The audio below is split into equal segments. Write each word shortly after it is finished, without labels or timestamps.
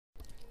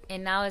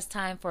And now it's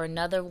time for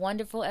another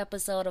wonderful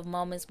episode of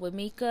Moments with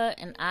Mika,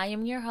 and I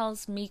am your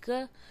host,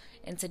 Mika.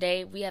 And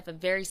today we have a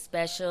very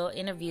special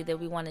interview that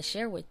we want to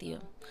share with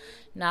you.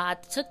 Now, I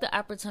took the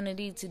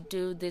opportunity to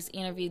do this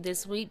interview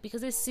this week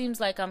because it seems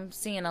like I'm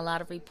seeing a lot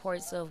of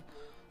reports of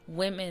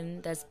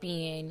women that's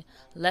being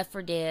left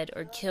for dead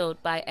or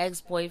killed by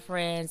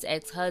ex-boyfriends,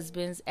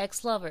 ex-husbands,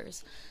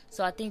 ex-lovers.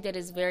 So I think that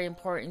it's very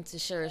important to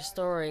share a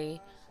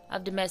story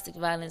of domestic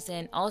violence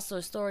and also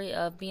a story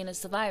of being a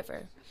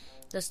survivor.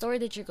 The story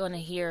that you're going to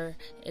hear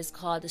is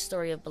called The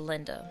Story of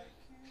Belinda.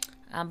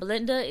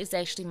 Belinda is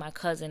actually my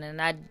cousin,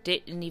 and I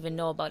didn't even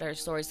know about her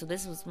story, so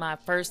this was my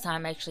first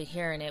time actually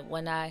hearing it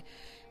when I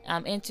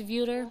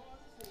interviewed her.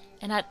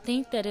 And I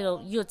think that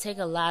you'll take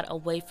a lot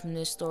away from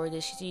this story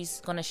that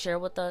she's going to share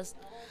with us.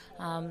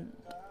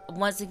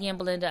 Once again,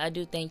 Belinda, I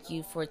do thank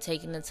you for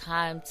taking the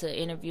time to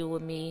interview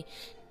with me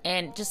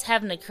and just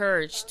having the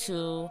courage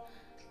to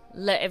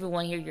let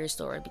everyone hear your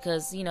story,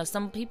 because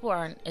some people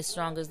aren't as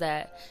strong as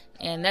that,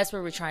 and that's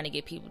where we're trying to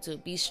get people to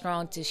be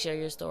strong to share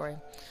your story.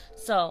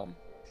 So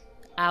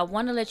I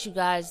want to let you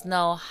guys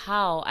know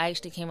how I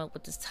actually came up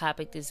with this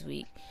topic this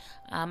week.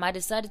 I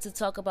decided to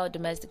talk about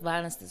domestic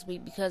violence this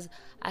week because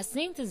I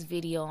seen this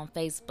video on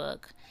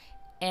Facebook,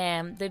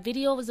 and the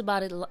video was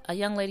about a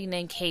young lady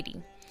named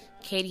Katie.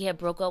 Katie had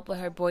broke up with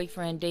her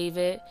boyfriend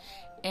David,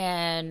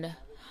 and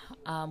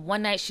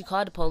one night she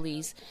called the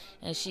police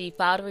and she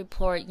filed a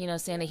report,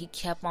 saying that he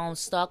kept on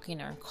stalking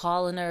her,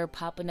 calling her,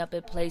 popping up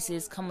at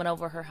places, coming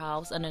over her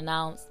house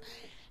unannounced.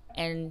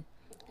 And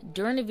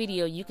during the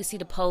video, you can see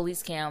the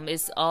police cam.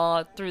 It's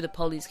all through the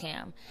police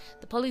cam.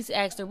 The police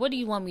asked her, "What do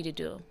you want me to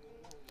do?"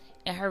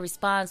 And her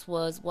response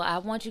was, "Well, I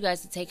want you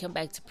guys to take him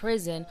back to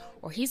prison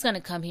or he's going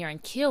to come here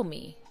and kill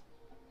me."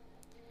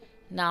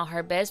 Now,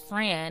 her best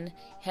friend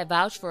had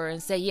vouched for her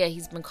and said, yeah,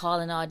 he's been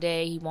calling all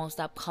day. He won't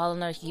stop calling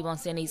her. He keeps on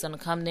saying he's going to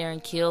come there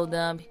and kill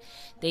them.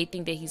 They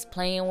think that he's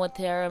playing with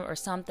her or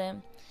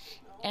something.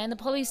 And the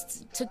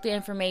police took the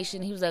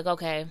information. He was like,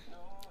 okay.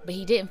 But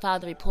he didn't file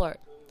the report.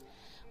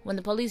 When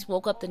the police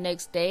woke up the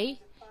next day,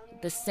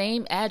 the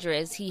same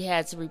address he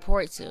had to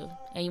report to.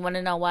 And you want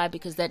to know why?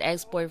 Because that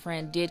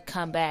ex-boyfriend did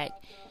come back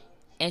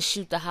and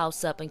shoot the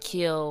house up and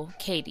kill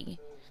Katie.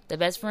 The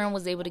best friend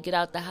was able to get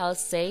out the house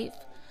safe.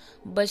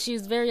 But she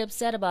was very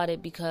upset about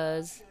it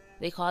because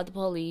they called the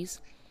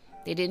police.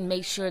 They didn't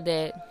make sure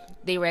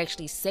that they were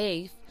actually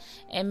safe.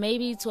 And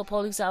maybe to a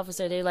police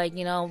officer, they're like,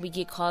 we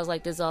get calls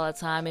like this all the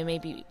time, and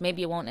maybe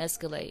it won't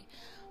escalate.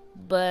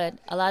 But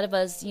a lot of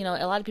us, a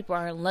lot of people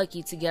aren't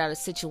lucky to get out of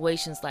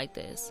situations like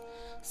this.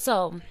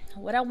 So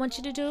what I want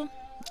you to do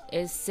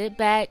is sit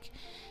back,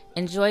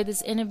 enjoy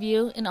this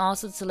interview, and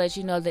also to let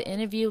you know the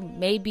interview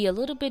may be a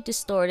little bit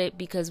distorted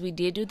because we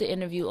did do the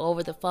interview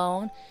over the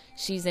phone.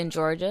 She's in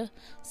Georgia.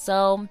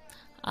 So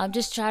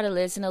just try to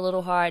listen a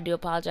little hard. I do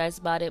apologize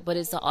about it, but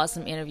it's an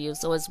awesome interview,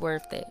 so it's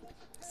worth it.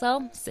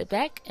 So sit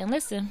back and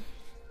listen.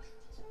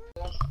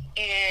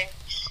 And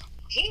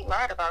he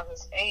lied about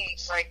his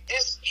age. Like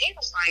this, he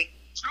was like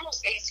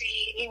almost 18.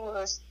 He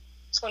was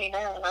 29.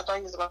 I thought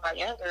he was a lot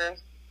younger.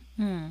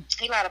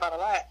 He lied about a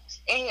lot,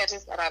 and he had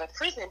just got out of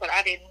prison. But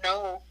I didn't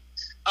know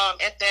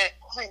at that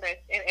point,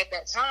 at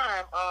that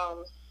time,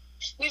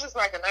 he was just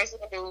like a nice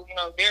little dude.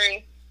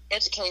 Very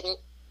educated,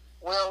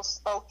 well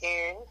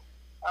spoken,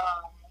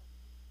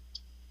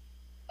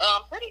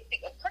 pretty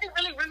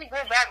really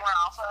good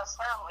background for his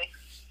family.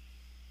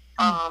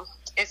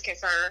 Is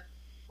concerned,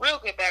 real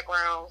good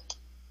background,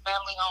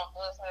 family owned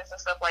business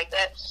and stuff like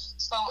that.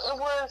 So it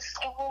was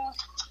a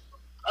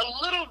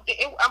little.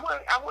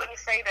 I wouldn't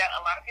say that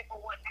a lot of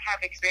people wouldn't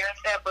have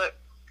experienced that, but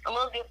a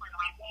little different.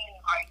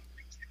 Like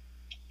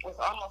it was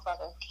almost like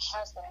a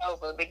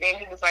Casanova, but then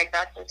he was like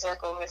Dr.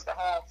 Jekyll, Mr.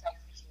 Hyde type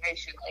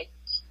situation. Like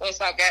once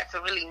I got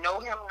to really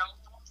know him,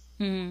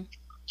 and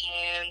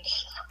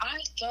I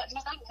got in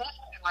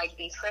like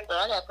December.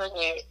 I got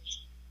pregnant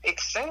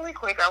extremely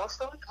quick. I was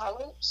still in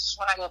college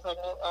when I got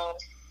pregnant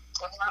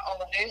with my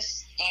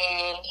oldest,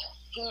 and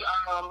he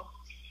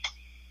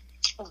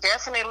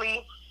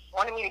definitely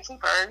wanted me to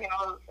keep her, and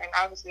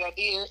obviously I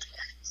did.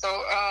 So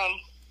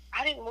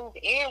I didn't move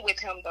in with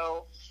him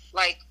though,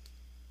 like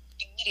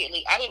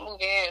immediately. I didn't move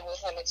in with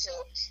him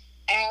until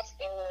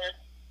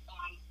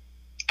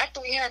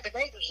after we had the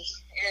baby,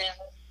 and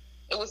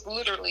it was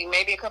literally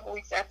maybe a couple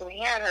weeks after we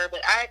had her.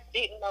 But I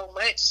didn't know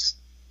much.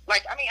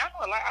 Like, I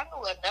know a lot. I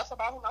know enough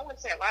about him. I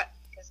wouldn't say a lot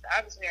because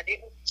obviously I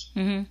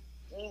didn't.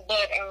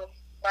 But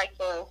like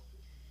the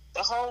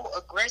whole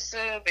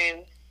aggressive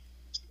and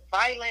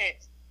violent,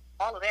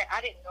 all of that, I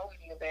didn't know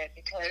any of that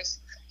because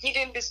he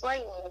didn't display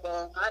any of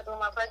that. Not during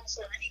my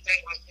pregnancy or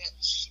anything like that.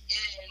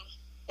 And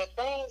the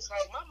things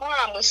like my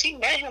mom, when she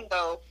met him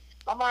though,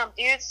 my mom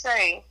did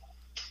say,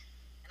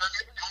 and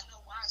I know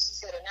why she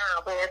said it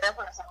now, but at that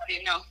point I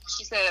didn't know.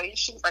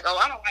 She was like, "Oh,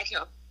 I don't like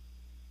him."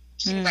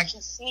 She was like,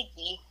 "He's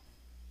sneaky,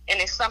 and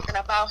it's something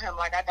about him.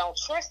 Like I don't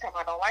trust him.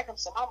 I don't like him."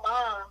 So my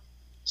mom,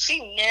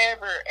 she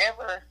never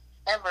ever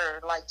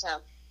liked him.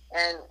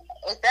 And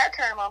at that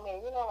time, I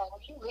mean, like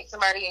when you meet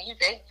somebody and you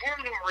date, you're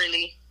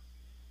really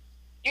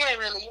you ain't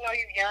really, you know,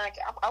 you're young.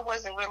 I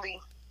wasn't really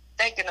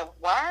thinking of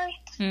why,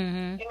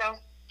 Mm-hmm. you know.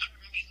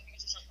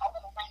 I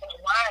wasn't thinking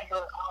of why,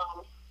 but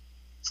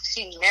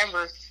she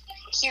never,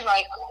 she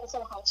like,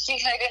 she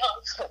hated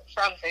him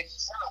from the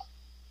jump.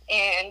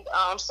 And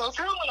so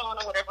time went on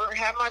or whatever,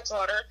 had my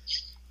daughter,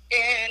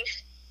 and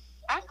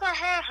after I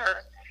had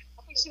her,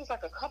 I think she was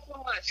like a couple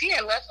of months. He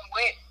had left and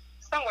went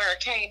somewhere,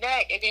 came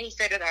back, and then he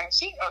said that I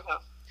cheated on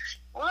him.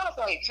 And I was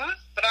like, huh?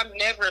 But I've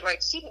never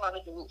like cheated on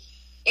a dude.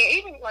 And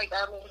even like,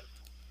 I mean,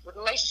 the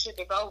relationship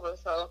is over,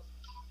 so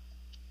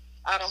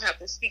I don't have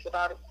to speak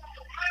about it.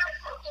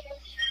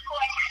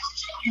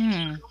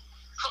 Hmm.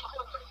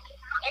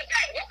 If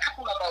I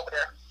come up over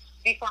there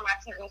before my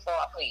TV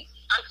fall, please.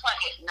 I'm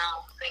playing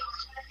now.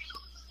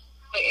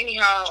 But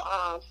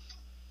anyhow,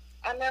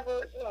 I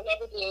never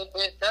did.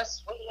 But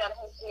that's what he had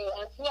his head.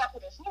 And he had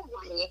put his hands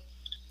on me.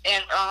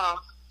 And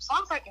so I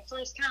was like the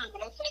first time,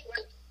 but I think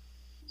like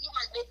he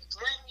like maybe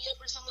grabbed me up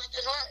or something like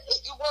that.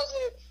 It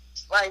wasn't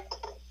like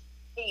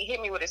he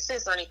hit me with his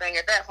fist or anything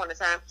at that point in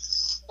time.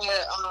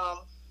 But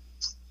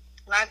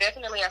I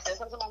said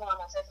something to my mom.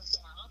 I said something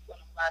to my uncle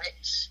about it.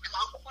 And my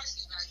uncle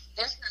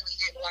definitely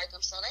didn't like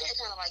him. So they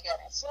kind of like got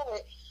into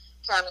it,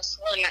 kind of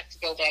swore not to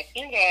go back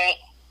through that.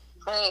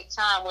 But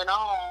time went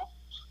on.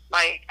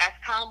 Like as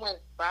time went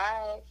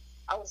by,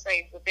 I would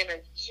say within a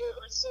year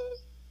or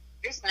two,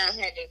 this man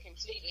had to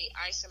completely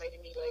isolate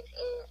me, like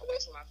away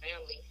from my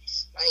family.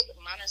 Like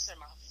monitored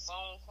my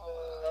phone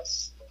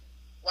calls,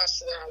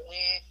 watched where I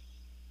went,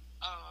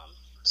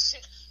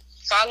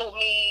 followed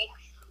me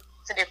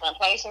to different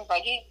places.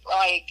 Like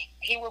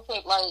he would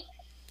put like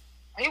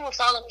he would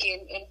follow me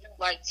and do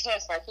like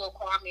tests. Like he'll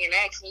call me and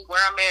ask me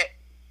where I'm at,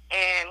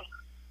 and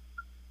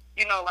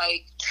you know,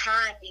 like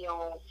turn me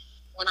on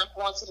when I'm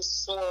going to the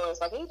stores.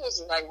 Like he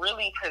was like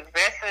really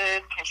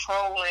possessive,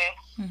 controlling,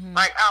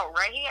 like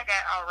outright. He got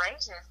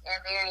outrageous,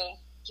 and then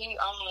he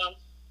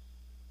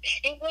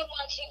it wasn't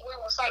like he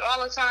would fight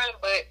all the time,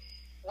 but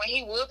when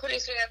he would put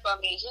his hands on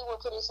me, he would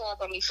put his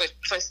hands on me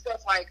for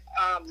stuff like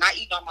not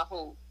eating on my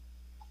food.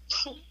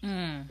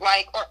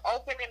 Like, or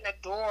opening the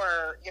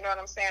door, you know what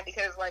I'm saying?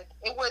 Because, like,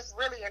 it was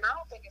really, and I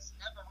don't think it's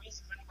never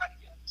reason for anybody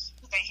to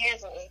put their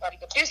hands on anybody,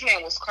 but this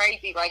man was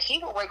crazy. Like, he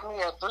would wake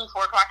me up 3,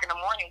 4 o'clock in the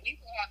morning. We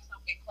would have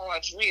something called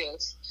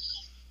drills.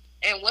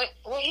 And what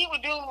he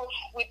would do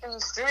with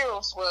these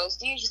drills was,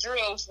 I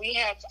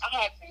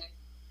had to,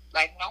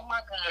 like, know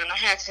my gun, I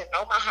had to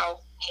know my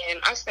house, and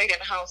I stayed in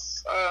the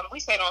house,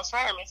 we stayed on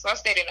firemen, so I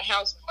stayed in the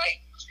house with,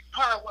 like,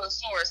 hardwood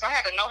floors, so I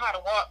had to know how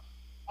to walk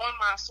on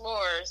my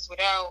floors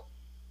without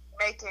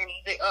making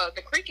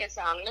the creaking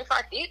sound. And if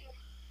I didn't,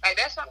 like,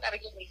 that's something that'll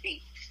give me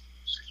beat.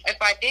 If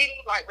I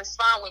didn't like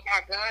respond with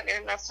my gun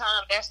in enough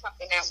time, that's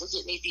something that would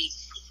get me beat.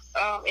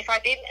 If I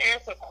didn't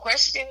answer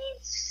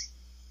questions,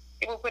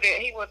 he had an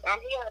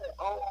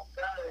old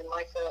gun,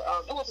 like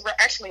it was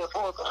actually a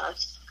full gun,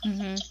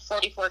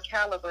 44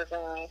 caliber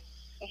gun,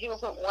 and he would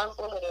put one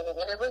bullet in it,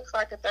 and it looks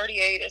like a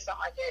 38 or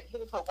something like that. He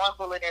would put one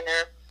bullet in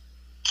there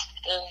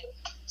and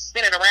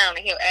spin it around,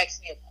 and he'll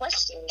ask me a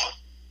question.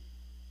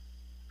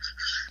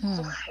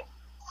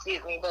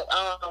 Excuse me, but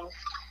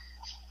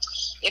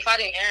if I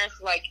didn't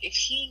answer, like if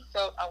he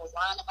felt I was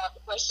lying about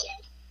the question,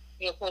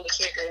 he'll pull the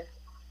trigger.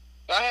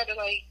 So I had to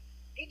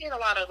he did a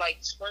lot of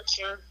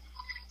torture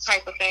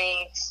type of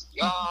things.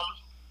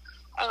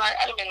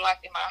 I'd been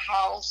locked in my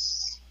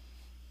house.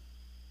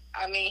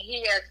 I mean,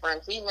 he had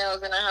friend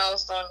females in the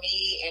house on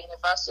me, and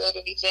if I said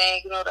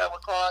anything, that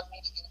would cause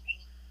me to get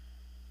beat.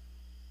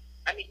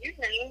 I mean, you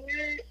name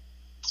it.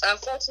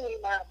 Unfortunately,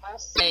 my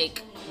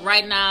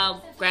right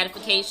now,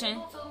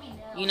 gratification,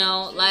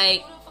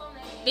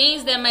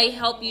 things that may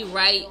help you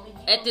right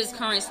at this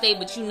current state,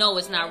 but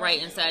it's not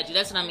right inside you.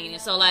 That's what I mean.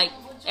 And so,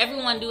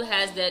 everyone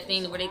has that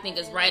thing where they think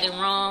it's right and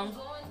wrong.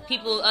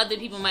 Other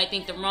people might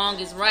think the wrong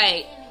is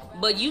right,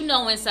 but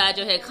inside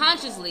your head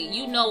consciously,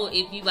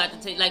 if you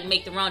about to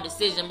make the wrong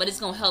decision, but it's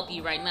gonna help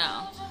you right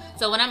now.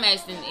 So what I'm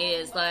asking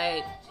is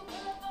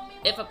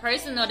if a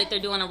person know that they're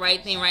doing the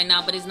right thing right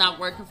now, but it's not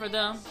working for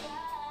them,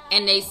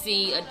 and they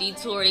see a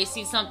detour, they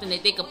see something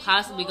that they could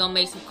possibly go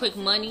make some quick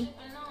money,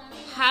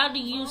 how do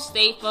you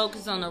stay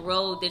focused on the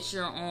road that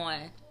you're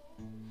on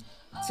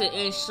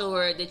to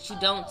ensure that you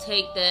don't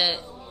take that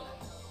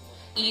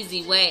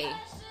easy way?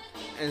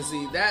 And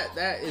see,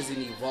 that is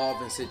an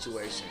evolving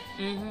situation,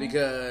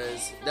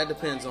 because that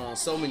depends on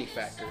so many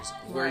factors.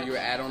 Where you're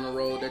at on the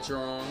road that you're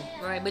on.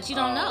 Right, but you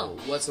don't know.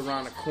 What's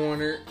around the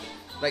corner.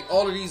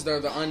 All of these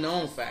are the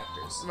unknown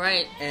factors.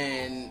 Right.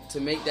 And to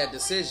make that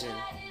decision,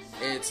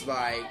 it's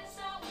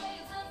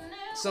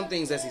some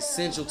things that's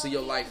essential to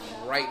your life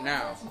right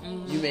now,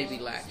 you may be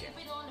lacking.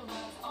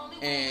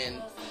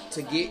 And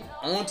to get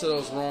onto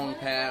those wrong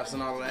paths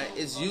and all of that,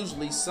 it's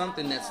usually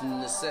something that's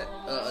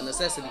a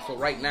necessity for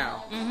right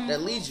now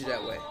that leads you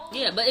that way.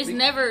 Yeah, but it's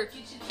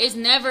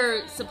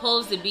never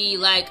supposed to be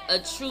a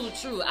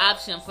true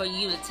option for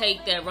you to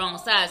take that wrong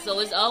side. So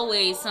it's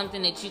always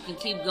something that you can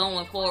keep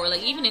going forward.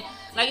 Even if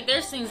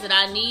there's things that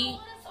I need,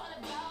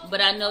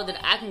 but I know that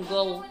I can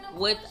go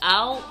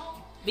without.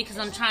 because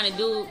I'm trying to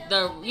do it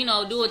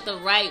the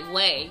right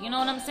way. You know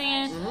what I'm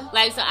saying? Mm-hmm.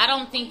 Like, so I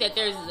don't think that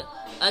there's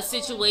a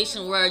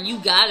situation where you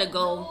gotta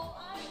go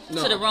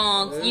to the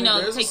wrong, there's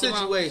take a the wrong.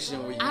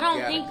 situation where you I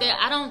don't think that.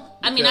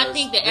 I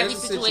think that every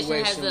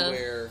situation has a.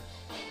 Where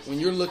when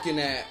you're looking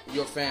at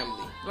your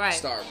family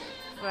starving,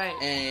 right,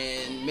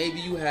 and maybe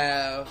you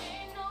have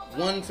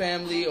one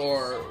family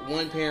or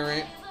one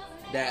parent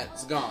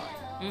that's gone,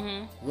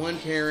 one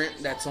parent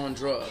that's on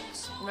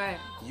drugs, right.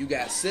 You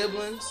got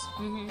siblings,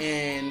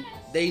 and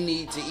they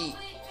need to eat.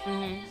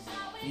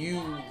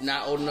 You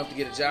not old enough to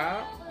get a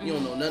job. You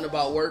don't know nothing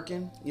about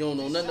working. You don't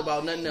know nothing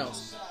about nothing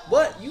else.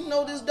 But you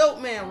know this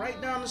dope man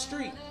right down the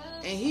street,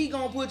 and he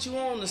gonna put you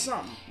on to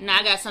something. Now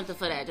I got something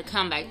for that to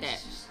combat that.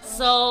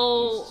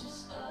 So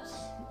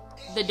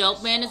the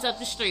dope man is up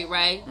the street,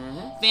 right?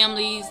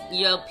 Families,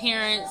 your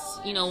parents,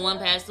 one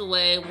passed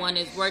away, one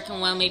is working,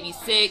 one may be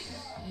sick.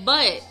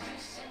 But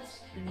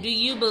do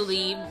you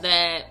believe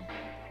that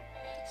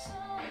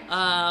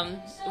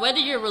whether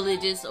you're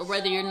religious or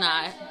whether you're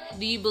not,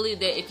 do you believe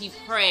that if you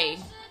pray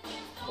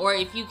or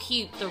if you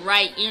keep the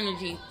right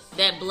energy,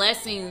 that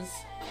blessings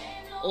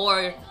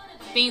or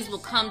things will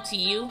come to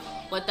you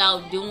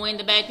without doing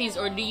the bad things?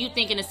 Or do you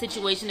think in a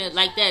situation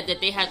like that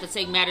they have to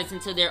take matters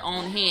into their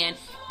own hand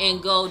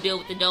and go deal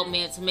with the dope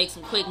man to make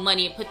some quick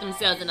money and put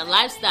themselves in a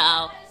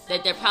lifestyle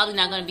that they're probably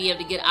not going to be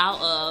able to get out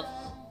of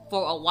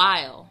for a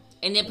while,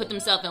 and then put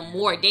themselves in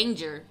more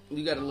danger?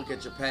 You got to look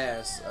at your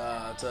past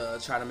to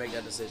try to make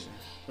that decision.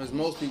 Because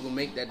most people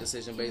make that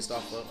decision based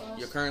off of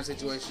your current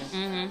situation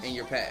and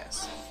your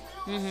past.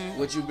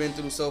 What you've been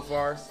through so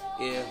far,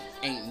 if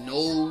ain't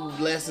no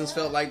blessings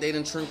felt like they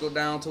done trickled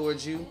down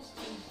towards you,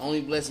 only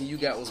blessing you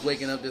got was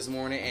waking up this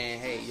morning and,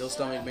 hey, your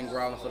stomach been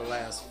growling for the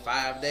last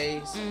 5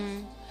 days.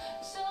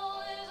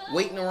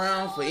 Waiting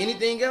around for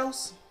anything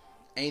else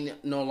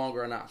ain't no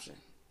longer an option.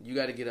 You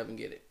got to get up and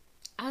get it.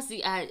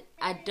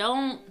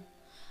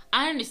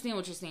 I understand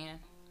what you're saying.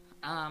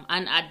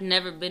 I've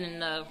never been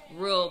in a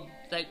real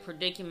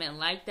predicament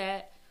like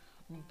that,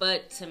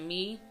 but to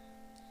me,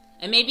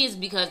 and maybe it's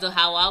because of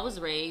how I was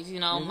raised,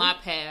 my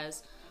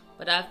past,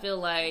 but I feel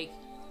like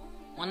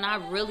when I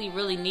really,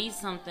 really need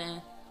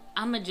something,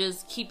 I'm going to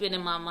just keep it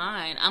in my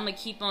mind. I'm going to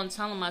keep on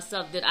telling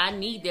myself that I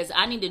need this.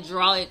 I need to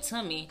draw it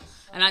to me.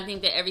 And I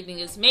think that everything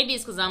is, maybe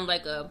it's because I'm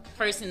a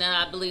person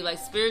that I believe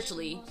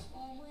spiritually.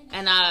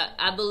 And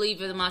I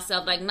believe in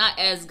myself, not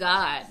as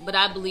God, but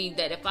I believe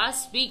that if I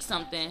speak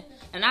something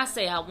and I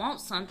say I want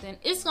something,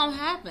 it's going to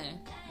happen.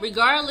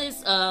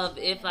 Regardless of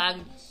if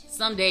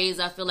some days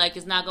I feel like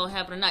it's not going to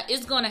happen or not,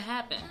 it's going to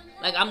happen.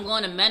 I'm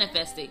going to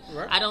manifest it.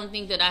 Right. I don't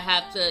think that I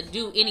have to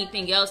do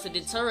anything else to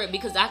deter it,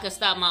 because I could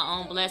stop my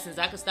own blessings.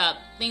 I could stop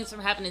things from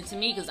happening to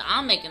me because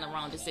I'm making the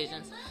wrong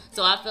decisions.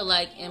 So I feel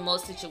like in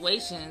most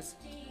situations,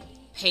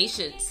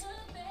 patience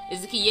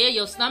is the key. Yeah,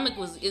 your stomach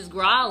is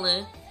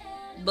growling,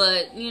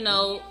 but,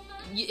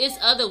 it's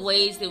other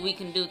ways that we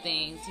can do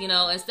things,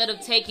 instead of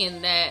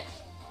taking that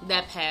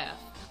path.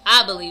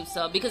 I believe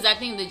so, because I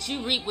think that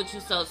you reap what you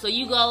sow. So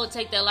you go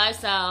take that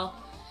lifestyle,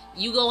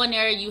 you go in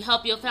there, you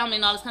help your family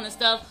and all this kind of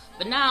stuff.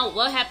 But now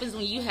what happens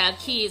when you have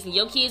kids and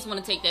your kids want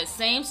to take that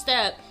same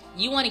step?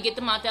 You want to get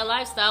them out that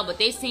lifestyle, but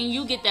they seen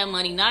you get that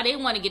money. Now they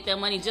want to get that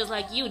money just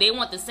like you. They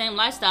want the same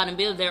lifestyle and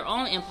build their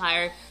own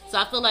empire. So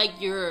I feel like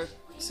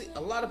See,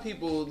 a lot of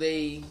people,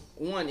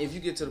 if you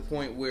get to the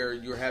point where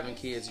you're having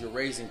kids, you're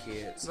raising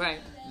kids, right,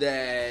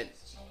 that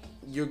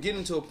you're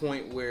getting to a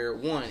point where,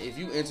 if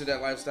you enter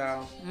that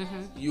lifestyle,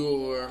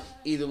 you're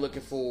either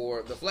looking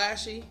for the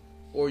flashy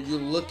or you're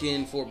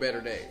looking for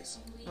better days.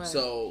 Right.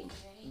 So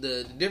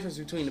the difference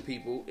between the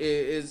people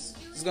is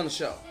going to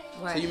show.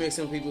 Right. So you make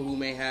some people who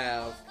may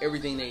have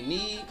everything they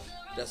need,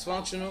 that's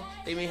functional.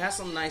 They may have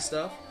some nice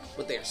stuff,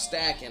 but they're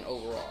stacking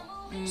overall.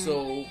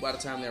 So by the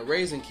time they're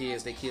raising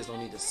kids, their kids don't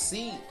need to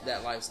see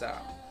that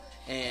lifestyle.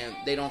 And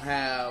they don't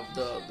have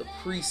the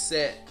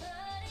preset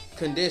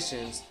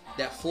conditions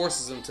that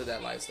forces them to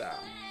that lifestyle.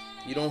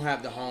 You don't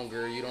have the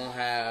hunger. You're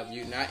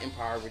not in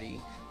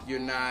poverty. You're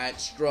not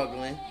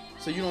struggling.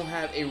 So you don't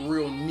have a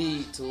real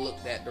need to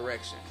look that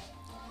direction.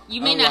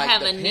 You may not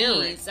have a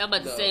need. I'm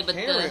about to say, but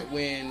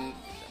when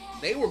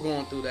they were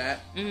going through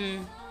that,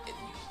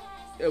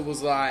 it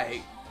was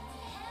like,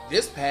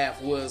 this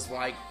path was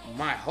like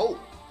my hope.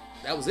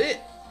 That was it.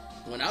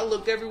 When I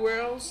looked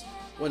everywhere else,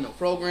 wasn't no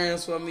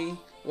programs for me,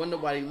 wasn't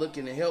nobody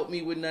looking to help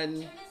me with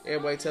nothing.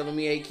 Everybody telling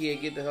me, hey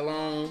kid, get the hell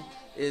on.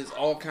 It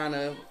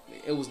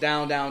was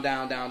down,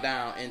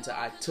 until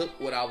I took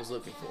what I was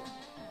looking for.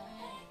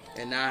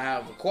 And now I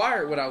have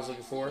acquired what I was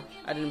looking for.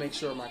 I didn't make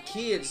sure my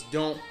kids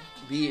don't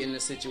be in a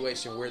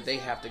situation where they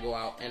have to go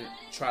out and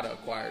try to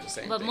acquire the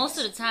same thing. But most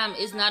of the time,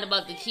 it's not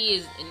about the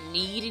kids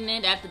needing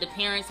it after the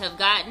parents have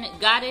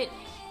got it.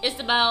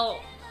 It's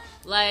about,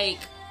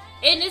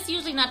 and it's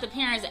usually not the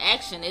parents'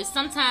 action.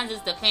 Sometimes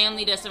it's the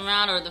family that's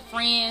around or the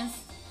friends.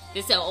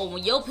 They say, oh,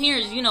 when your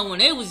parents, when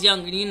they was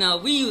younger,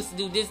 we used to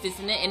do this,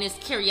 and that. And it's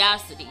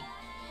curiosity.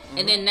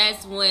 And then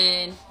that's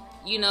when,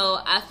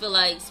 I feel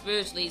like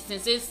spiritually,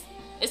 since it's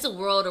a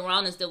world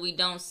around us that we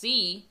don't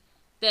see,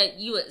 that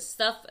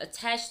stuff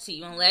attached to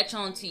you and latch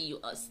on to you,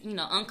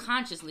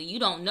 unconsciously. You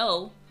don't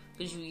know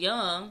because you're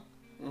young,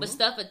 but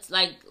stuff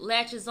like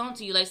latches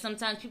onto you. Like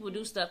sometimes people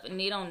do stuff and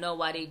they don't know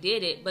why they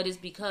did it, but it's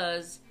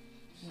because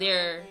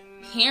their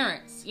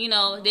parents,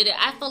 did it.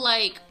 I feel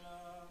like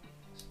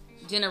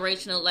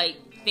generational, like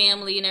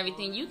family and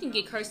everything, you can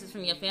get curses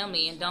from your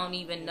family and don't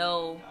even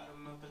know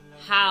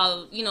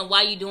how,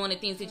 why you doing the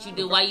things that you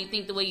do, why you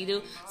think the way you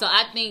do. So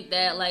I think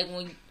that like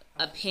when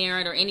a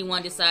parent or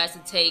anyone decides to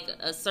take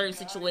a certain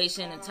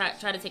situation and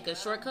try to take a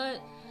shortcut,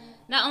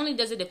 not only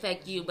does it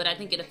affect you, but I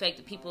think it affects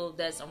the people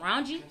that's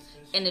around you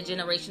and the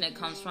generation that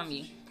comes from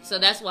you. So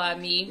that's why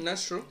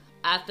that's true.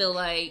 I feel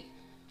like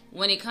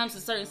when it comes to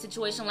certain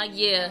situations, like,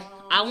 yeah,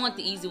 I want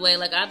the easy way.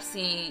 Like, I've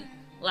seen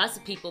lots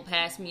of people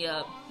pass me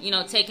up,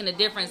 taking a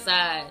different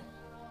side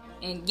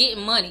and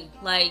getting money,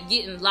 like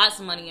getting lots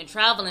of money and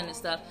traveling and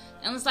stuff.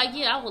 And it's like,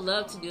 yeah, I would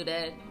love to do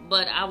that,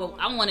 but I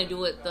want to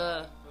do it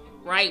the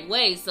right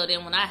way. So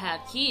then when I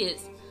have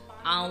kids,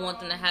 I don't want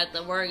them to have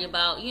to worry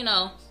about, Is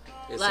like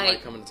somebody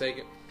coming to take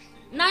it?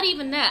 Not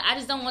even that. I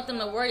just don't want them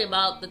to worry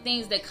about the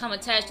things that come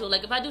attached to it.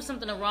 Like if I do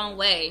something the wrong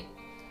way,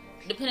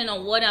 depending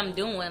on what I'm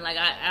doing, like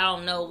I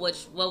don't know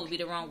what would be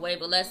the wrong way,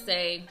 but let's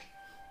say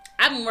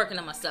I've been working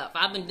on myself.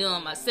 I've been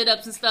doing my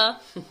sit-ups and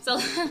stuff. So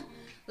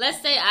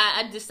let's say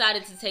I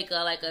decided to take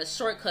a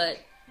shortcut,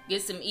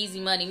 get some easy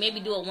money, maybe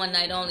do it one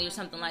night only or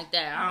something like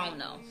that. I don't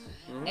know.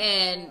 Mm-hmm.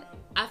 And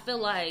I feel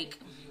like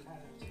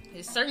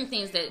there's certain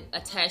things that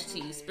attach to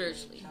you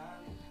spiritually.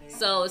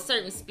 So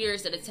certain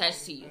spirits that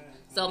attach to you.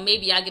 So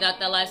maybe I get out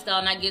that lifestyle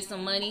and I get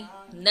some money,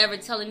 never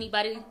tell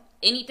anybody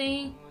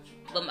anything,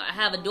 but I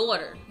have a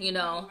daughter,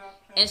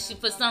 and she,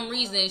 for some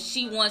reason,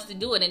 she wants to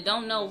do it and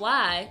don't know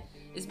why.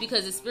 It's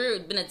because the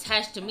spirit been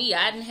attached to me.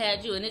 I hadn't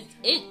had you, and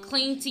it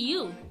cling to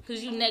you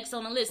because you next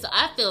on the list. So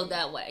I feel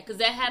that way because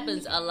that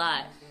happens a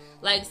lot.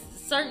 Like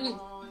certain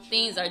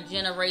things are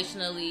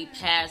generationally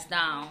passed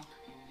down.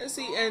 And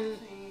see, and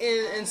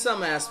in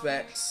some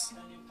aspects,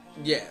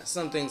 yeah,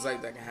 some things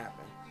like that can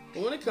happen.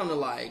 But when it comes to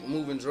like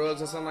moving drugs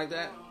and something like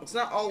that, it's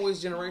not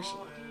always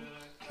generational.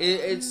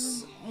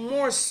 It's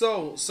more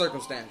so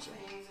circumstantial.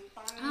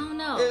 I don't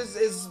know.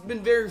 It's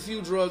been very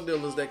few drug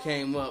dealers that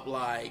came up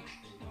like,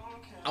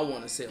 I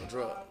want to sell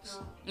drugs.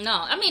 No,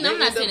 I mean, I'm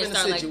not saying it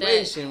start like that. In a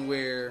situation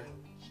where,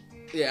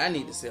 yeah, I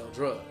need to sell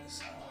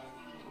drugs.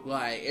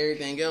 Like,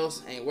 everything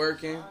else ain't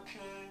working.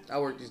 I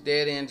work these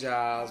dead-end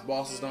jobs.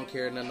 Bosses don't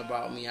care nothing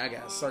about me. I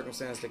got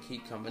circumstances that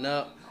keep coming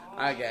up.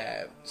 I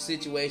got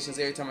situations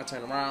every time I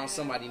turn around,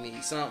 somebody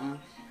needs something.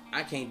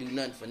 I can't do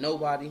nothing for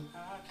nobody.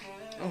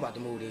 I'm about to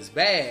move this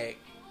bag.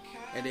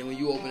 And then when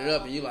you open it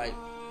up and you like,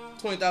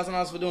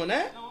 $20,000 for doing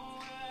that?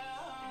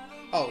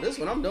 Oh, this is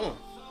what I'm doing.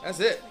 That's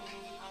it.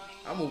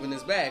 I'm moving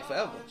this bag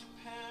forever.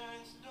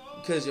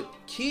 Because your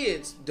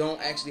kids don't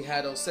actually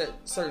have those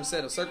certain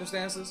set of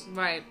circumstances.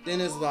 Right.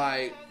 Then it's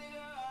like,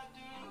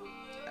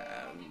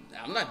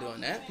 I'm not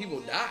doing that. People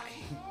die.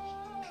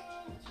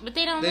 But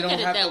they don't look at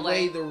it that way. They don't have to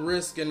weigh the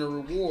risk and the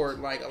reward.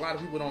 Like, a lot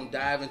of people don't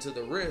dive into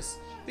the risk.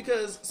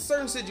 Because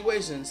certain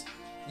situations,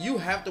 you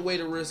have to weigh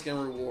the risk and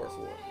reward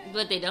for it.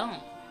 But they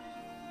don't.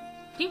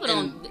 People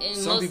and don't.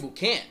 Some people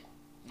can't.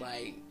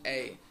 Like,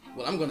 hey,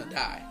 well, I'm going to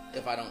die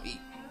if I don't eat.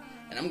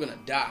 And I'm going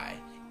to die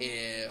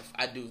if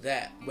I do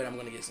that. But I'm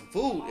going to get some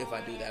food if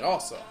I do that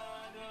also.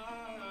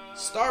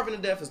 Starving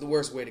to death is the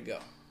worst way to go.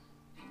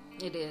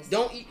 It is.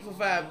 Don't eat for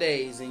 5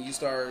 days and you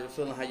start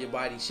feeling how your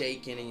body's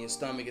shaking and your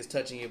stomach is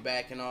touching your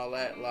back and all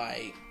that.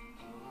 Like,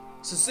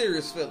 it's a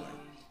serious feeling.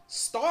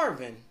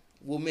 Starving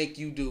will make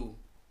you do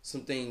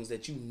some things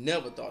that you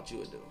never thought you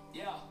would do.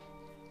 Yeah.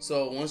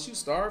 So once you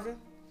starving,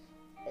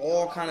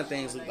 all kind of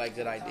things look like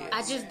good ideas.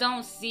 I just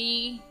don't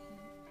see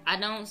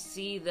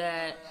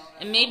that,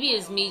 and maybe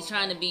it's me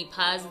trying to be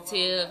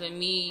positive and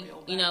me,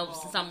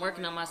 since I'm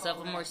working on myself,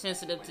 I'm more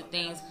sensitive to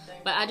things,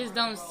 but I just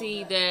don't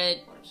see that.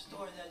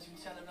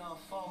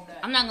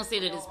 I'm not going to say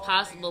that it's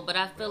possible, but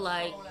I feel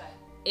like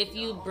if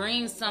you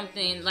bring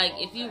something, like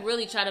if you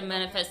really try to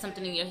manifest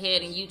something in your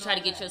head and you try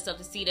to get yourself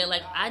to see that,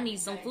 like, I need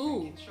some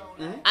food.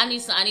 Mm-hmm. I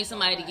need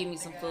somebody to give me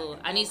some food.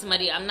 I need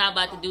somebody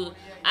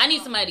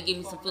to give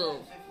me some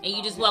food. And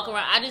you just walk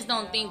around. I just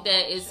don't think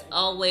that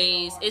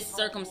it's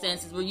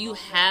circumstances where you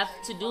have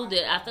to do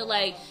that. I feel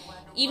like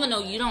even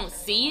though you don't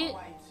see it,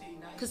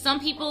 because some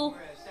people,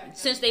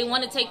 since they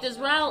want to take this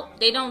route,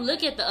 they don't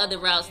look at the other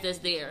routes that's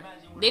there.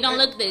 They don't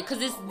look at it because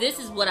this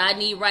is what I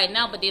need right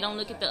now, but they don't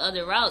look at the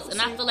other routes.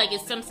 And I feel like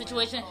it's some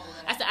situation.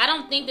 I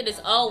don't think that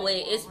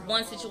it's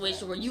one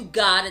situation where you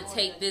gotta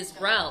take this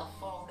route.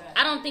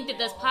 I don't think that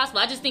that's possible.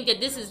 I just think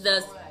that this is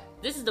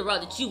the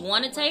route that you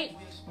want to take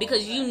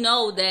because you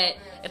know that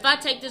if I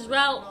take this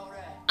route,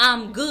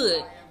 I'm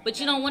good. But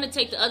you don't want to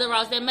take the other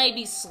routes that may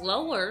be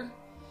slower,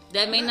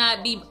 that may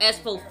not be as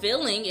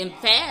fulfilling and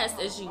fast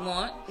as you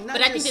want.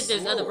 But I think that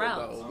there's other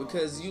routes. Though,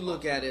 because you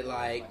look at it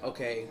like,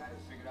 okay,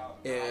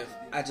 if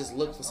I just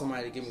look for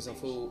somebody to give me some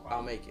food,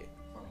 I'll make it.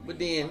 But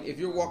then, if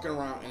you're walking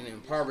around in an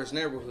impoverished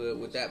neighborhood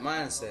with that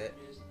mindset,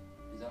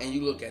 and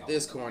you look at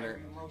this corner,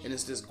 and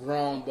it's this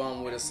grown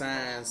bum with a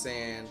sign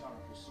saying,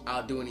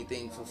 I'll do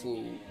anything for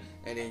food.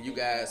 And then you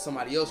got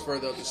somebody else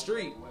further up the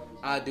street,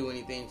 I'll do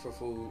anything for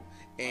food.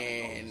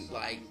 And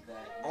like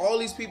all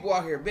these people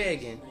out here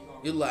begging,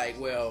 you're like,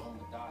 well,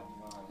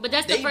 but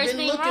that's the first thing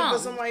they've been looking wrong. for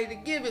somebody to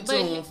give it to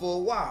them for a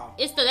while.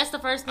 That's the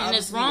first thing Obviously,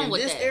 that's wrong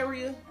with this that.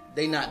 area,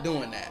 they not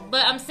doing that.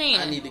 But I'm saying,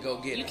 I need to go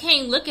get it. You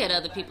can't look at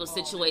other people's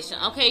situation.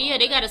 Okay, yeah,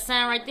 they got a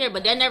sign right there,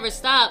 but that never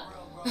stopped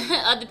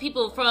other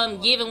people from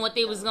giving what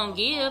they was gonna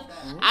give.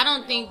 I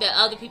don't think that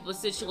other people's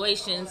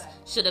situations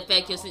should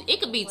affect your.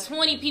 It could be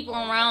 20 people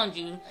around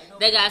you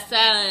that got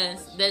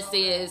signs that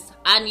says,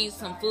 "I need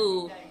some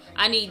food.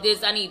 I need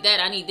this. I need that.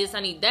 I need this. I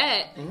need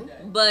that."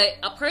 But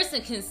a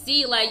person can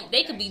see, like,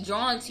 they could be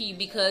drawn to you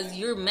because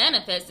you're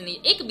manifesting it.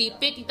 It could be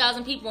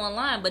 50,000 people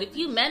online, but if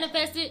you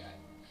manifest it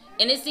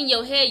and it's in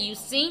your head, you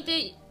synced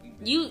it.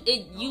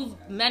 You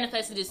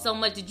manifested it so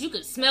much that you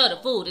could smell the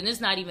food and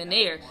it's not even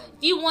there. If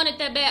you want it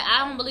that bad,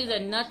 I don't believe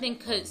that nothing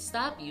could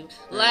stop you.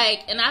 Like,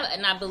 and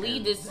I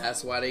believe this.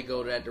 That's why they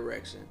go that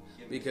direction,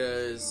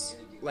 because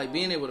like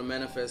being able to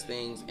manifest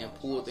things and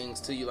pull things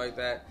to you like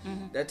that,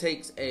 that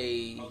takes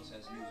a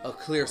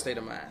clear state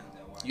of mind.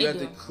 You have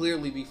to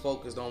clearly be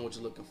focused on what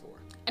you're looking for.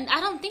 And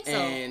I don't think so.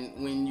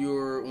 And when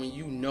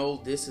you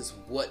know this is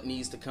what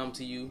needs to come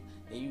to you,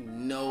 and you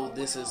know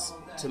this is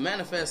to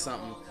manifest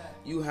something,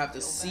 you have to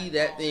see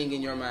that thing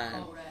in your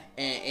mind,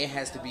 and it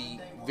has to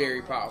be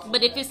very powerful.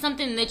 But if it's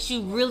something that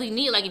you really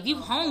need, like if you're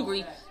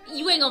hungry,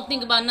 you ain't gonna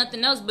think about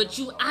nothing else but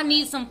I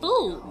need some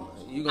food.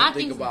 You're gonna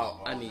think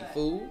about, I need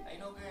food,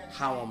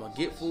 how I'm gonna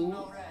get food,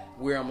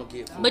 where I'm gonna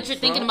get food. But you're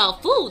thinking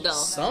about food though.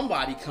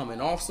 Somebody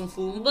coming off some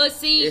food. But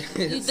see,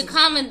 the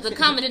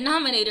common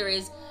denominator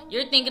is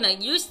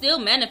you're still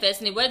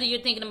manifesting it, whether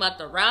you're thinking about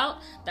the route,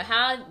 the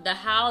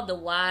how, the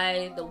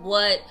why, the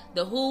what,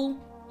 the who.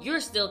 You're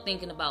still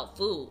thinking about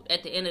food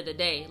at the end of the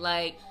day.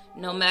 Like,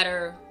 no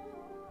matter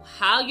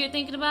how you're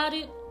thinking about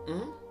it,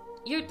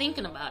 you're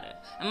thinking about it.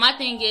 And my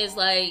thing is,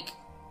 like,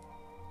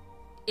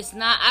 it's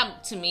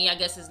not, to me, I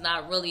guess it's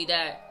not really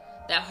that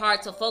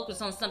hard to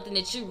focus on something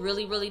that you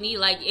really, really need.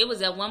 Like, it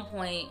was at one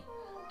point,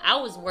 I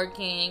was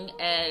working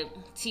at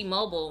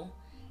T-Mobile,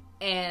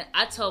 and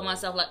I told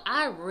myself, like,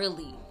 I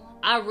really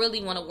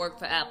want to work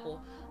for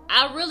Apple.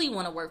 I really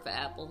want to work for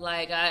Apple.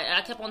 Like,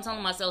 I kept on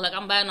telling myself, like,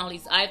 I'm buying all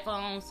these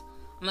iPhones.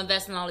 I'm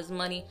investing all this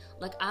money.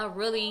 Like, I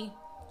really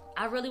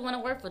want to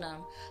work for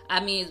them.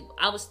 I mean,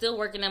 I was still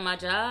working at my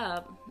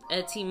job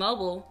at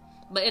T-Mobile,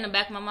 but in the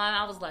back of my mind,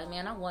 I was like,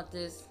 man, I want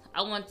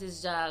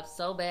this job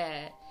so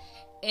bad.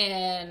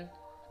 And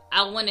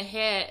I went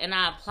ahead and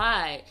I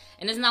applied.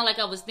 And it's not like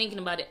I was thinking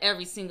about it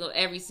every single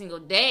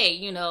day,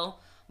 you know.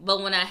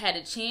 But when I had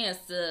a chance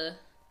to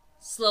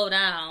slow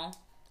down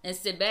and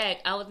sit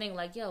back, I would think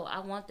like, yo, I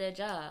want that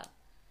job.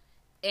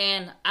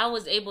 And I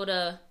was able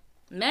to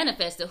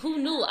manifest it. Who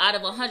knew out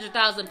of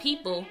 100,000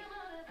 people,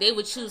 they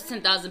would choose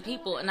 10,000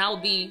 people and I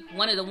would be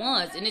one of the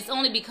ones. And it's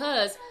only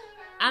because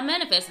I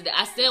manifested it.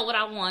 I said what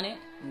I wanted.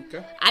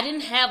 Okay. I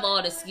didn't have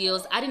all the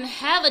skills. I didn't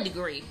have a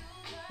degree.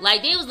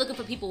 Like, they was looking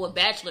for people with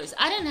bachelors.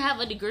 I didn't have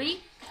a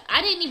degree.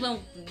 I didn't even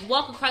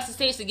walk across the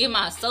stage to get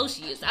my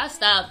associates. I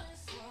stopped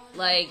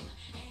like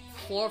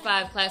 4 or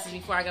 5 classes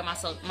before I got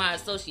my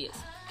associates.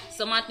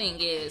 So my thing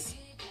is,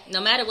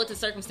 no matter what the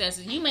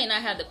circumstances, you may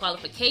not have the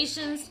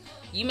qualifications,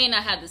 you may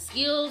not have the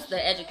skills,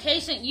 the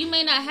education, you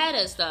may not have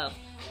that stuff.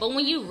 But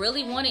when you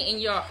really want it in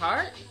your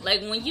heart,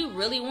 like when you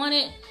really want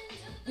it,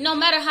 no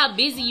matter how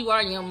busy you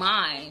are in your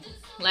mind,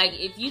 like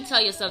if you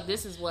tell yourself,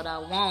 this is what I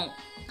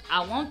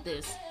want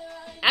this,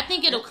 I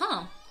think it'll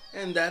come.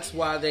 And that's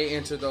why they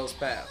enter those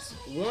paths.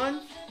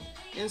 One,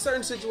 in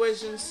certain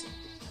situations,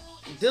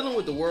 dealing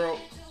with the world,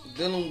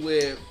 dealing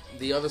with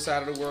the other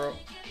side of the world,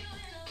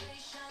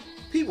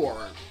 people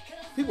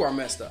are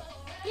messed up.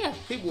 Yeah.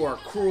 People are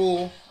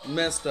cruel,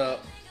 messed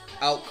up,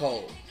 out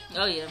cold.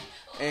 Oh, yeah.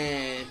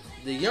 And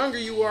the younger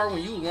you are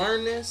when you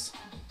learn this,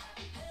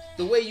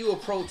 the way you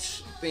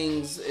approach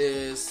things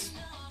is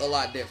a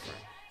lot different.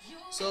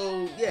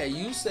 So, yeah,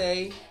 you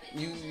say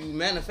you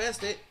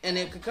manifest it and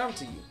it could come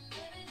to you.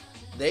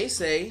 They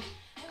say,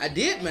 I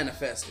did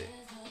manifest it.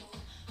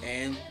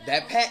 And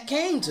that pack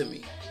came to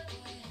me.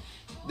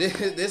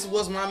 This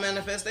was my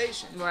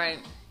manifestation. Right.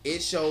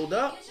 It showed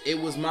up. It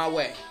was my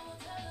way.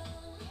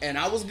 And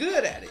I was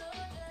good at it.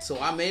 So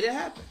I made it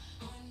happen.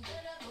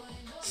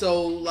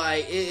 So,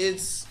 like,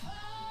 it's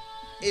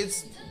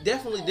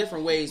definitely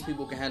different ways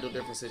people can handle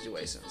different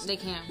situations. They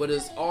can. But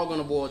it's all going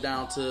to boil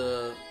down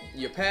to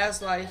your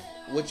past life,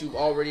 what you've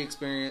already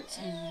experienced,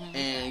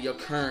 and your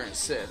current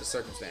set of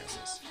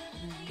circumstances.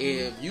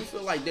 If you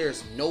feel like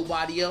there's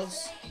nobody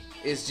else,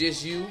 it's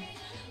just you.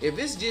 If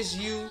it's just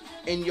you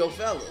and your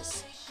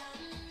fellas,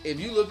 if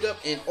you look up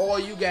and all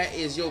you got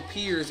is your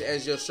peers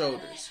as your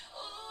shoulders,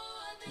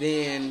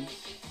 then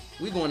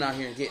we going out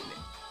here and getting it.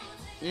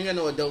 You ain't got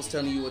no adults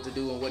telling you what to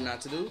do and what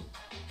not to do.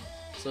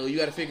 So you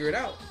got to figure it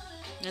out.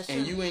 That's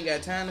and true. you ain't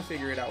got time to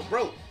figure it out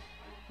broke.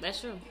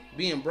 That's true.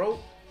 Being broke,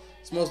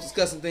 it's the most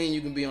disgusting thing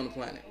you can be on the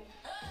planet.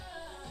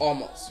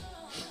 Almost.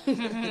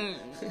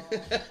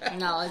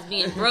 No, it's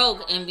being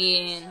broke and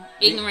being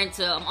ignorant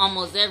to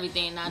almost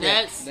everything. Now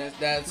that's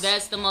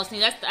the most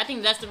thing. I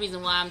think that's the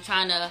reason why I'm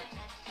trying to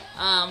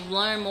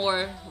learn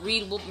more,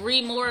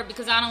 read more,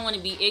 because I don't want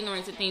to be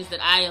ignorant to things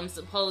that I am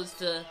supposed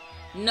to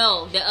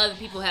know, that other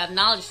people have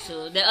knowledge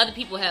to, that other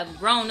people have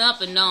grown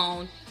up and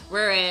known.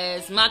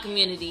 Whereas my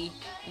community,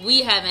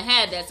 we haven't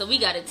had that, so we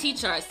got to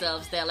teach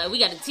ourselves that. Like, we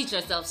got to teach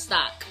ourselves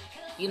stock.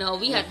 You know,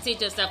 we have to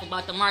teach ourselves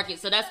about the market,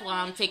 so that's why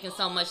I'm taking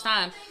so much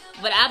time.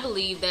 But I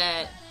believe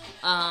that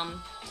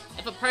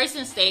if a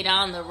person stay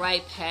down the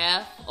right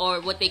path,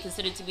 or what they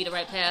consider to be the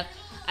right path,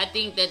 I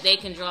think that they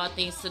can draw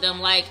things to them.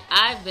 Like,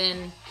 I've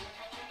been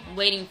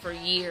waiting for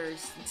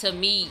years to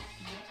meet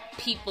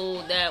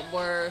people that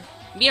were,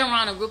 be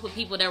around a group of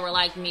people that were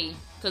like me.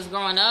 Because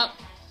growing up,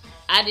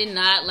 I did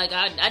not, like,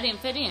 I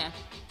didn't fit in.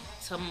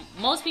 So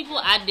most people,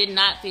 I did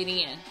not fit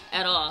in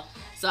at all.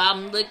 So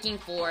I'm looking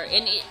for,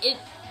 and it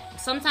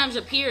sometimes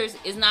your peers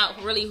is not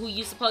really who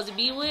you're supposed to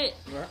be with.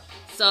 Right.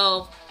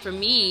 So for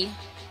me,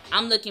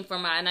 I'm looking for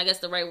and I guess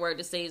the right word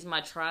to say is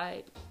my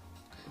tribe.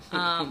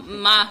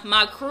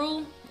 My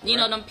crew, you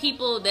know, them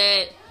people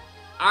that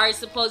are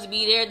supposed to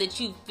be there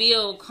that you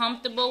feel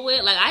comfortable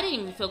with. Like, I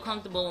didn't even feel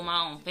comfortable with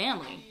my own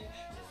family.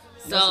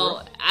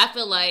 So I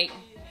feel like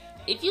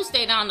if you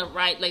stay down the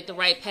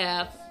right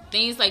path,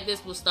 things like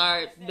this will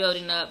start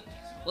building up,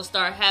 will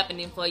start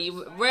happening for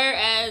you.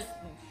 Whereas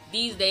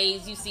these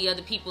days you see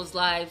other people's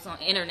lives on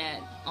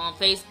internet, on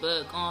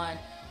Facebook, on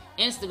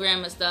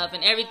Instagram and stuff,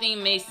 and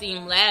everything may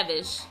seem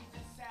lavish,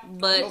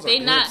 but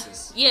they're not.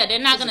 Yeah, they're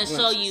not gonna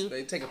show you.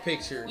 They take a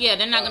picture. Yeah,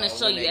 they're not gonna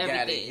show you everything.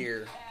 Got it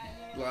here.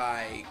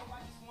 Like,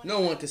 no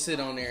one can sit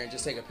on there and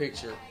just take a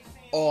picture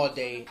all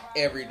day,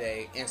 every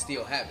day, and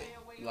still have it.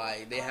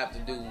 Like, they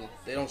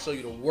don't show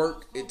you the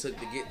work it took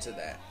to get to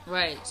that.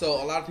 Right.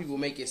 So a lot of people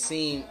make it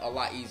seem a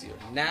lot easier.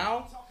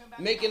 Now,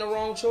 making a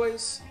wrong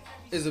choice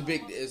is a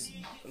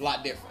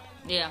lot different.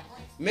 Yeah.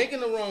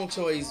 Making the wrong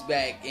choice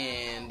back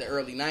in the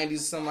early 90s or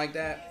something like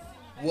that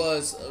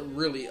was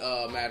really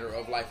a matter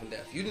of life and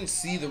death. You didn't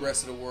see the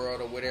rest of the world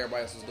or what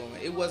everybody else was doing.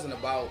 It wasn't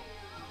about,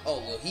 oh,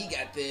 well, he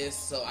got this,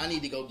 so I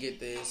need to go get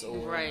this.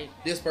 Or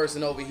this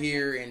person over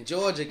here in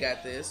Georgia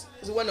got this.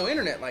 Because there wasn't no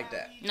internet like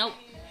that. Nope.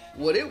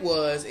 What it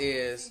was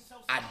is,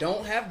 I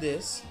don't have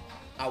this,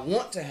 I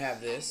want to have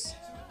this,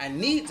 I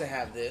need to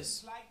have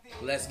this,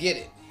 let's get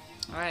it.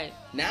 Right.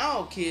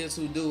 Now kids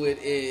who do it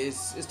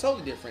is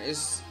totally different.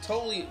 It's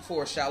totally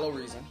for a shallow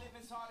reason.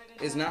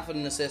 It's not for the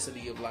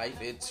necessity of life,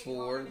 it's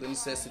for the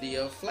necessity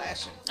of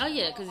flashing. Oh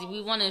yeah, because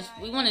we want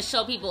to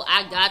show people,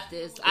 I got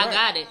this, I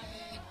got it.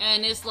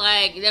 And it's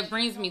like, that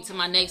brings me to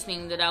my next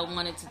thing that I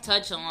wanted to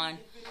touch on.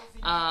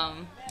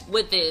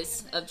 With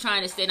this, of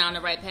trying to stay down the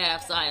right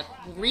path. So I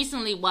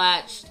recently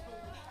watched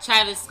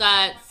Travis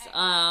Scott's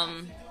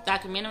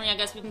documentary, I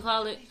guess we can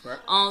call it,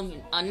 on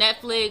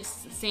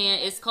Netflix.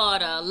 It's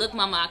called Look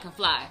Mama, I Can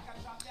Fly.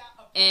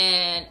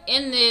 And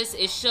in this,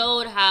 it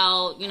showed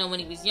how, you know, when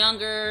he was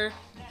younger,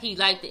 he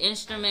liked the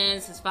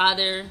instruments. His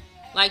father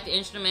liked the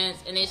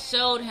instruments, and it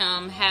showed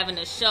him having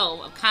a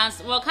show, kind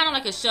of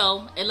like a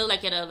show. It looked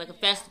like at a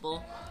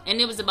festival, and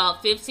it was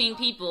about 15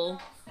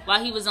 people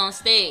while he was on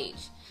stage.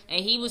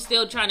 And he was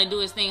still trying to do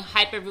his thing,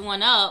 hype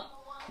everyone up.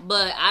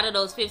 But out of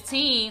those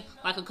 15,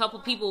 like, a couple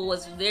people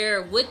was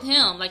there with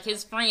him, like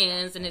his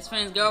friends and his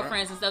friends'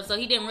 girlfriends and stuff. So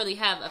he didn't really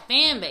have a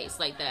fan base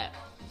like that.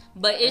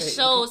 But it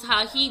shows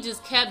how he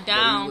just kept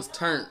down. He was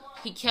turned.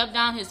 He kept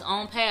down his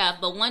own path.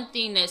 But one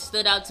thing that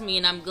stood out to me,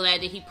 and I'm glad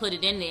that he put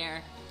it in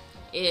there,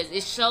 is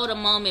it showed a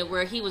moment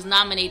where he was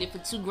nominated for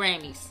 2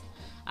 Grammys.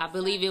 I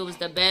believe it was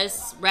the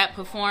best rap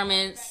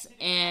performance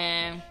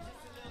and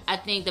I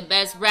think the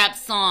best rap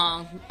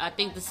song. I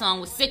think the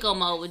song was Sicko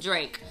Mode with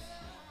Drake.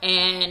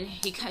 And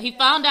he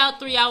found out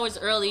 3 hours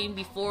early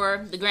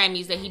before the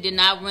Grammys that he did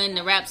not win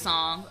the rap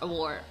song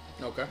award.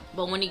 Okay.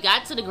 But when he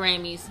got to the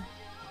Grammys,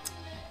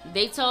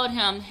 they told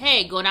him,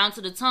 hey, go down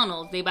to the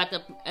tunnels. They about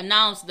to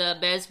announce the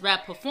best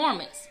rap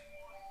performance.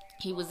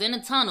 He was in the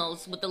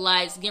tunnels with the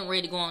lights, getting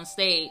ready to go on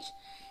stage.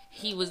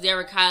 He was there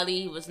with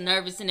Kylie. He was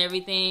nervous and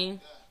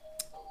everything.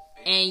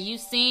 And you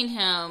seen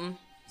him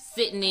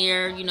sitting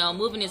there, you know,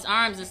 moving his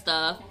arms and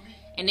stuff,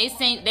 and they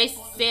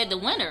said the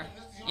winner,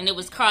 and it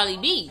was Carly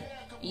B.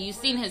 You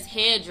seen his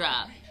head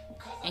drop,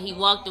 and he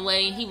walked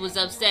away, and he was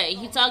upset.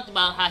 He talked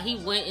about how he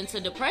went into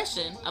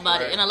depression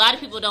about it, and a lot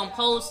of people don't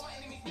post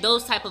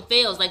those type of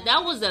fails. Like,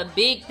 that was a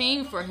big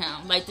thing for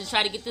him, like, to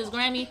try to get this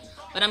Grammy.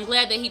 But I'm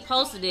glad that he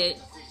posted it,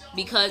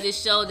 because it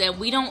showed that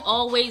we don't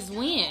always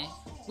win.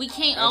 We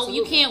can't.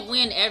 You can't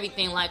win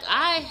everything. Like,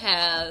 I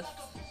have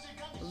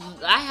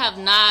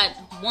not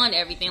won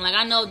everything. Like,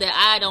 I know that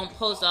I don't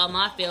post all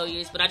my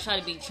failures, but I try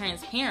to be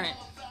transparent.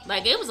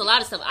 Like, it was a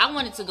lot of stuff. I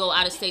wanted to go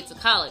out of state to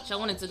college. I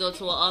wanted to go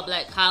to an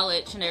all-black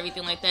college and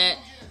everything like that.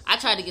 I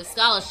tried to get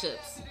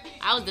scholarships.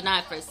 I was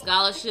denied for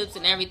scholarships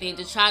and everything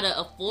to try to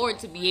afford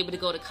to be able to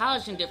go to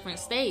college in different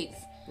states.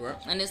 Right.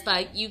 And it's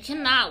like, you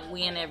cannot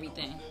win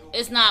everything.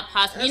 It's not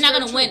possible. You're not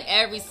going to win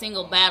every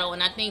single battle.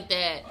 And I think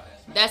that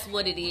That's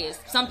what it is.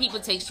 Some people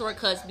take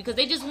shortcuts because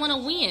they just want to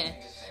win.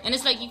 And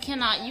it's like you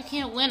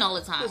can't win all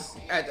the time.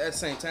 At the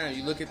same time,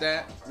 you look at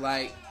that,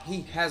 like,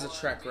 he has a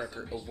track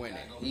record of winning.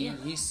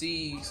 He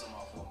sees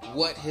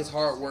what his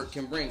hard work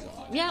can bring him.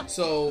 Yeah.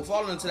 So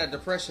falling into that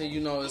depression,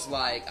 it's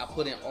like, I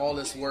put in all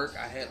this work,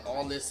 I had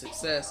all this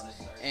success,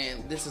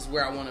 and this is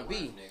where I want to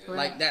be. Right.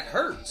 Like, that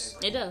hurts.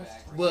 It does.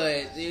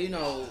 But,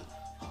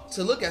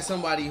 to look at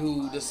somebody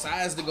who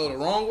decides to go the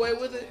wrong way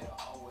with it,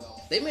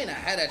 they may not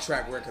have that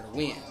track record of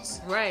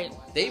wins. Right.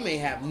 They may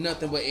have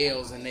nothing but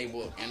L's in their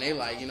book. And they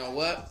like, you know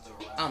what?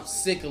 I'm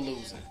sick of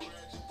losing.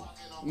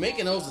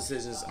 Making those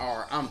decisions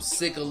I'm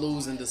sick of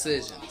losing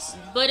decisions.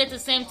 But at the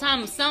same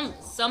time,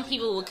 some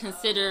people would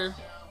consider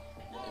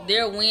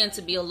their win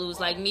to be a lose.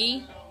 Like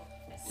me,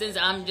 since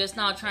I'm just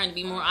now trying to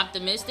be more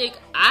optimistic,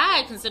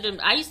 I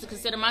used to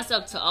consider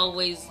myself to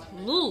always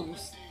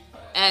lose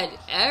at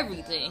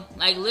everything.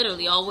 Like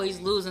literally always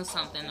losing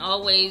something.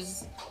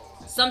 Always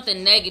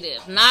something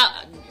negative.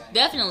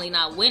 Definitely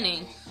not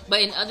winning.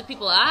 But in other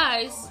people's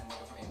eyes,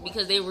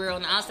 because they were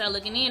on the outside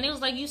looking in, it was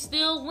like, you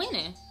still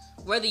winning.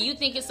 Whether you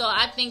think it so,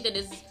 I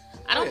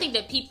don't think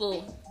that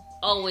people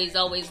always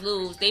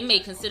lose. They may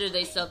consider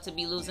themselves to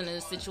be losing in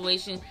a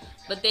situation,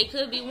 but they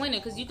could be winning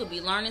because you could be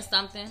learning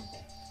something,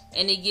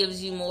 and it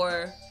gives you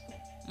more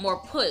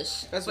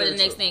push for the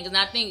next thing. And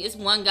I think it's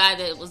one guy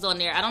that was on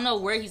there. I don't know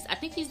where I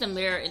think he's the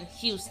mayor in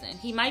Houston.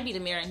 He might be the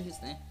mayor in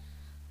Houston.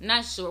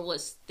 Not sure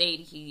what state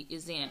he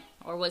is in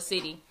or what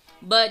city.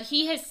 But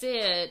he had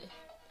said,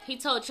 he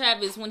told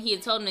Travis when he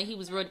had told him that he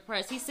was real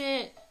depressed, he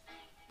said,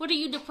 "What are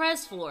you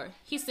depressed for?"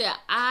 He said,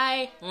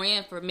 "I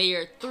ran for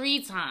mayor 3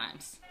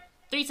 times.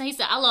 3 times." He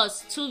said, "I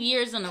lost 2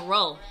 years in a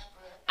row."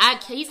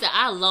 He said,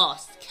 "I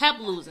lost, kept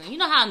losing." You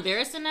know how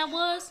embarrassing that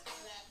was?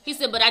 He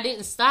said, "But I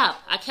didn't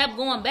stop. I kept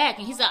going back."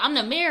 And he said, "I'm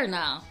the mayor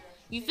now."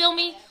 You feel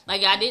me?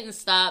 Like, I didn't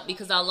stop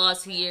because I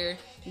lost here.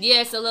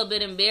 Yeah, it's a little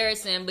bit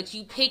embarrassing, but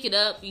you pick it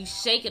up, you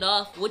shake it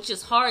off, which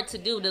is hard to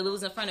do, to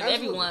lose in front of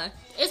everyone.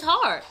 It's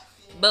hard.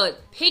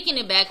 But picking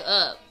it back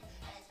up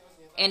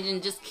and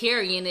then just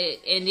carrying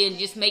it and then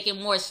just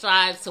making more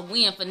strides to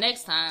win for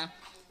next time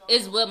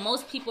is what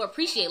most people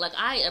appreciate. Like,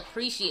 I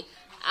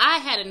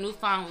had a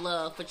newfound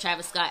love for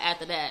Travis Scott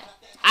after that.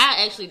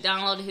 I actually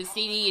downloaded his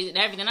CD and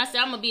everything. I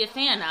said, I'm going to be a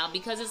fan now,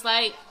 because it's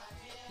like,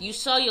 you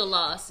show your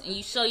loss and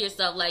you show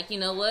yourself like, you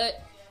know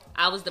what?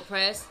 I was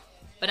depressed,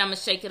 but I'm going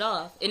to shake it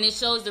off. And it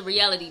shows the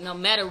reality. No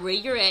matter where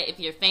you're at, if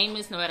you're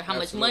famous, no matter how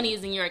much money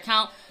is in your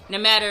account, no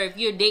matter if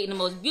you're dating the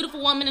most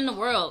beautiful woman in the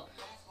world,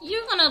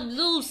 you're going to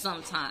lose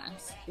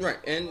sometimes. Right.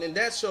 And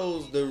that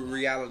shows the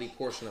reality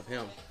portion of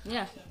him.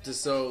 Yeah.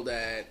 Just so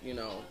that,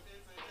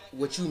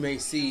 what you may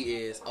see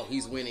is, oh,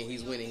 he's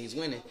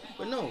winning.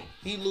 But no,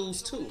 he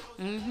lose too.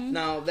 Mm-hmm.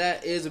 Now,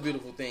 that is a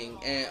beautiful thing.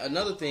 And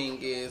another thing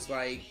is,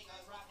 like,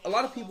 a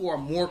lot of people are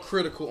more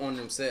critical on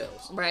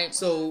themselves. Right.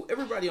 So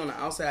everybody on the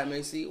outside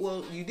may see,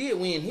 well, you did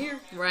win here.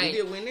 Right.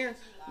 You did win there.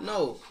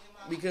 No,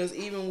 because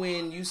even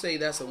when you say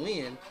that's a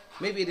win,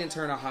 maybe it didn't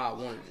turn out how I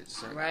wanted it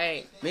to turn out.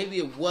 Right. Maybe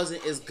it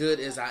wasn't as good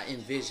as I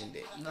envisioned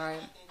it. Right.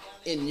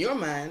 In your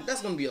mind,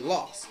 that's going to be a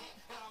loss.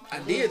 I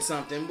did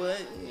something,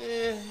 but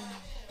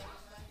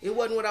it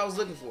wasn't what I was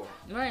looking for.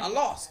 Right. I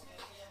lost.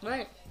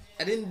 Right.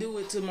 I didn't do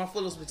it to my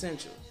fullest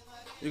potential.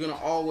 You're going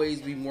to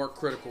always be more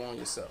critical on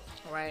yourself.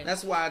 Right.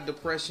 That's why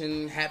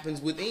depression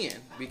happens within.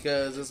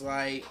 Because it's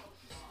like,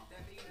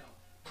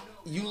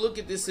 you look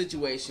at this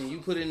situation, you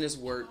put in this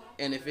work,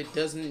 and if it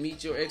doesn't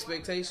meet your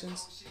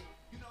expectations,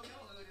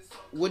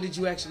 what did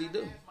you actually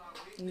do?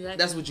 Exactly.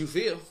 That's what you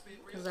feel.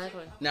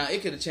 Exactly. Now,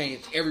 it could have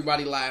changed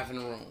everybody's life in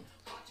the room.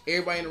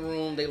 Everybody in the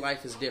room, their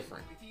life is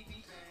different.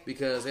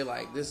 Because they're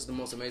like, this is the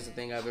most amazing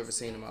thing I've ever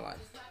seen in my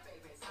life.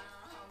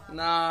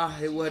 Nah,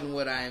 it wasn't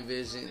what I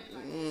envisioned.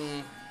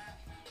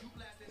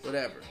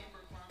 Whatever.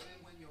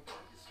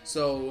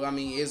 So, I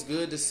mean, it's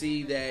good to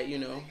see that,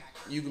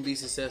 you can be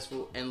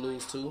successful and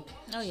lose too.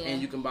 Oh, yeah.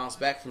 And you can bounce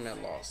back from that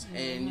loss. Mm-hmm.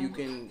 And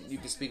you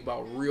can speak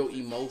about real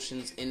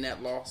emotions in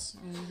that loss.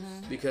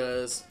 Mm-hmm.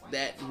 Because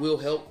that will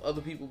help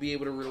other people be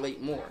able to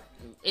relate more.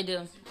 It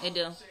do.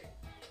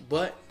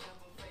 But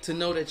to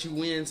know that you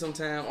win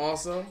sometime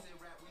also,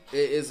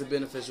 it is a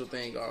beneficial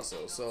thing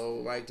also. So,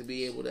 like, to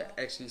be able to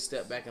actually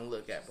step back and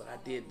look at, but I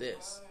did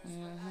this.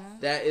 Mm-hmm.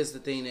 That is the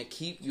thing that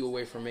keep you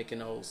away from making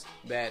those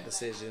bad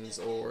decisions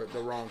or the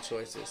wrong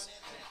choices.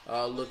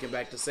 Looking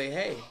back to say,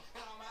 hey,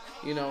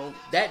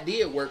 that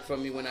did work for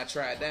me when I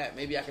tried that.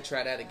 Maybe I could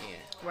try that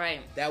again. Right.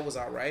 That was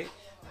all right.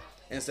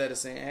 Instead of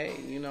saying, hey,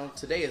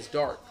 today is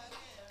dark.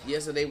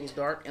 Yesterday was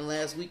dark, and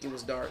last week it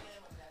was dark.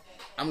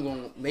 I'm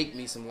going to make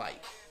me some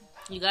light.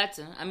 You got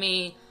to. I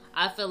mean,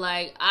 I feel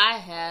like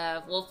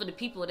for the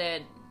people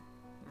that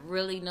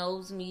really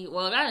knows me,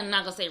 well, I'm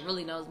not going to say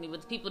really knows me,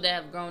 but the people that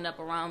have grown up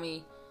around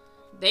me,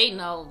 they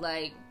know,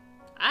 like,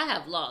 I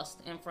have lost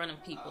in front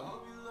of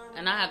people,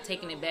 and I have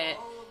taken it bad,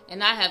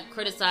 and I have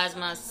criticized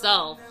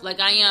myself. Like,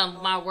 I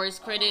am my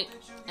worst critic,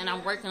 and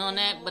I'm working on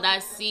that, but I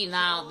see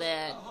now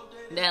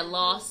that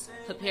loss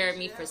prepared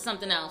me for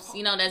something else,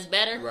 that's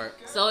better. Right.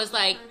 So it's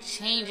like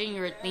changing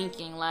your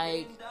thinking,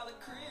 like,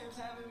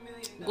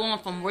 going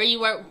from where you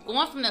were,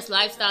 going from this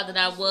lifestyle that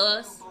I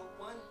was,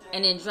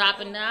 and then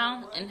dropping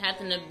down and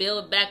having to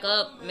build back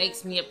up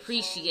makes me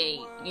appreciate,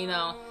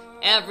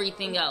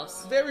 everything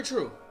else. Very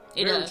true.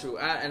 Very does. true.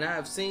 And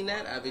I've seen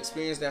that. I've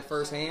experienced that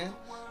firsthand.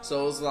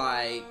 So it's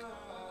like,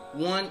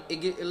 one,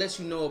 it lets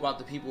you know about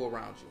the people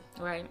around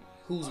you. Right.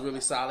 Who's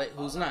really solid,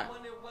 who's not.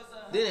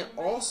 Then it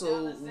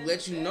also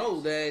lets you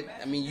know that,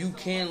 you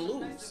can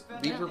lose.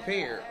 Be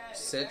prepared.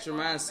 Set your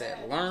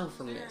mindset. Learn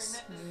from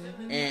this.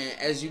 Mm-hmm. And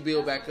as you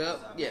build back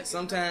up,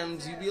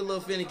 sometimes you be a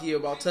little finicky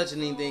about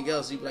touching anything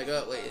else. You be like,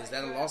 oh, wait, is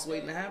that a loss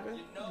waiting to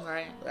happen?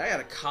 Right. I got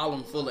a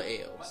column full of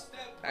L's.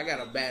 I got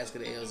a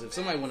basket of L's. If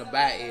somebody want to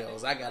buy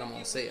L's, I got them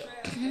on sale.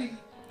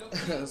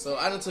 So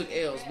I done took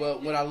L's,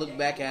 but when I look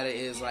back at it,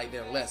 is like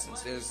they're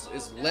lessons.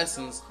 It's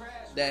lessons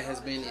that has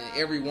been in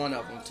every one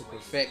of them to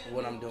perfect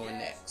what I'm doing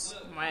next.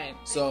 Right.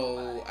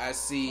 So I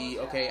see,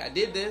 okay, I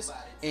did this,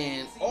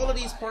 and all of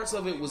these parts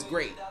of it was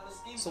great.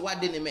 So why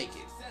didn't it make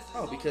it?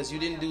 Oh, because you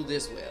didn't do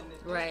this well.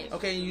 Right.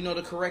 Okay,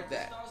 to correct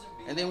that.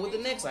 And then with the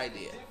next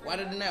idea, why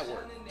didn't that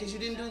work? Because you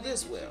didn't do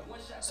this well.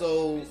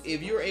 So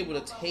if you're able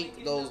to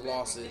take those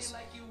losses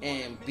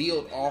and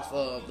build off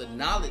of the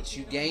knowledge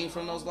you gain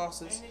from those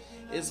losses,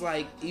 it's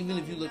like, even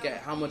if you look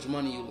at how much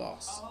money you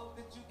lost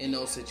in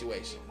those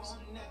situations,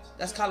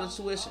 that's college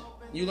tuition.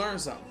 You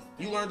learned something.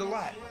 You learned a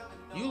lot.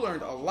 You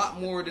learned a lot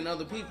more than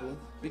other people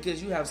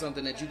because you have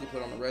something that you can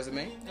put on a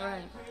resume.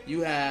 Right.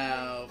 You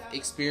have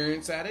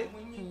experience at it,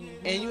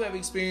 and you have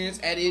experience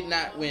at it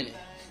not winning.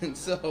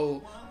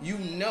 So you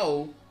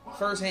know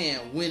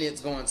firsthand when it's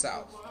going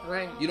south.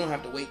 Right. You don't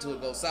have to wait till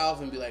it goes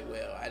south and be like,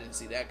 well, I didn't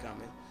see that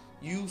coming.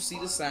 You see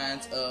the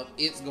signs of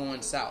it's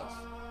going south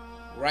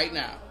right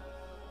now,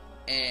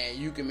 and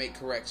you can make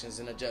corrections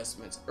and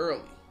adjustments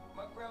early.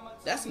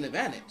 That's an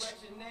advantage,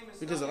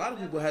 because a lot of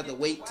people have to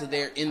wait till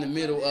they're in the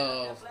middle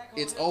of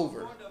it's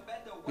over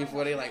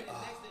before they're like,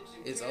 oh,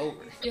 it's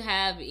over. If you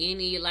have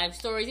any life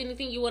stories,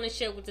 anything you want to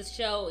share with the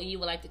show, and you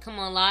would like to come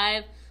on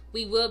live,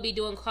 we will be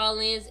doing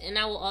call-ins, and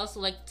I will also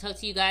like to talk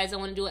to you guys. I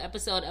want to do an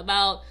episode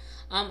about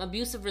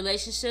abusive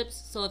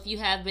relationships. So if you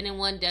have been in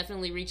one,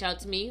 definitely reach out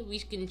to me. We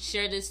can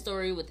share this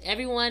story with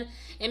everyone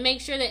and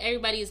make sure that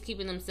everybody is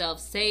keeping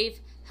themselves safe,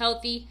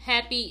 healthy,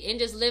 happy, and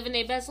just living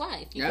their best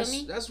life. You feel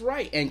me? That's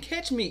right. And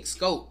catch Meek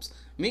Scopes.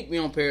 Meek me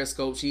on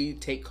Periscope. She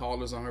take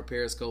callers on her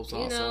Periscopes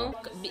also.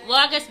 Well,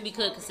 I guess we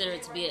could consider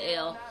it to be an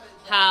L.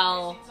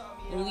 How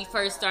when we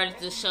first started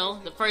the show,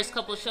 the first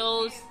couple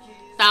shows,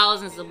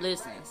 thousands of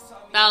listeners,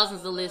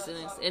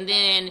 and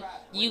then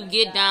you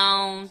get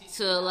down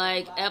to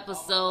like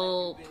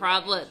episode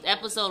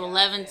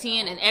 11,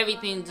 10, and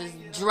everything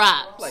just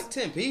drops. Like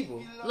 10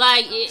 people.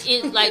 Like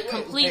it like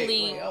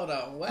completely, wait, hold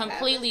on.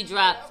 completely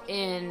dropped.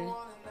 And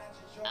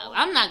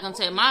I'm not gonna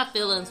tell you, my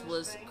feelings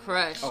was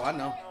crushed. Oh, I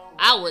know.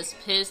 I was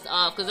pissed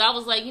off because I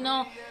was like,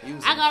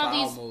 I got all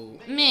these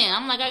men.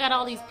 I'm like, I got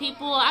all these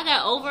people. I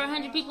got over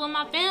 100 people in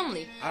my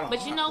family.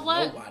 But you know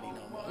what? Nobody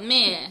no more.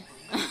 Man.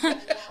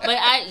 But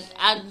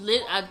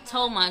I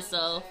told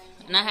myself,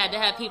 and I had to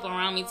have people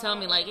around me tell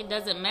me, like, it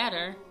doesn't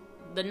matter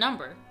the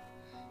number.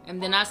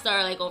 And then I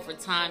started, like, over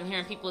time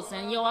hearing people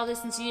saying, yo, I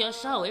listened to your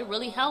show. It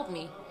really helped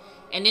me.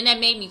 And then that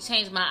made me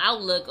change my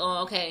outlook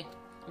on, okay,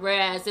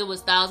 whereas it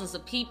was thousands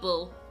of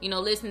people,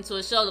 listening to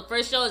a show. The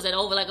first show is at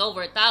over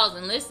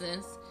 1,000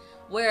 listens.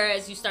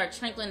 Whereas you start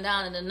trickling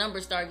down and the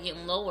numbers start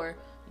getting lower.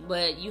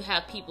 But you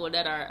have people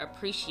that are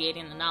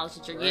appreciating the knowledge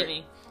that you're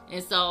giving.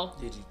 And so...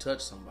 Did you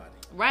touch somebody?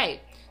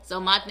 Right. So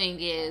my thing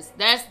is,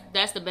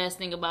 that's the best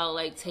thing about,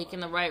 like, taking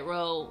the right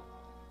road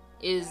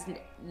is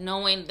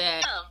knowing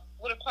that...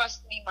 would have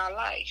cost me my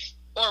life.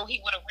 Or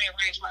he would have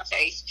rearranged my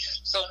face.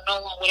 So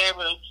no one would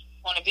ever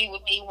want to be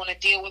with me, want to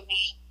deal with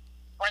me,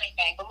 or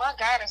anything. But my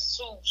God is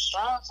too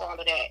strong for all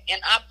of that.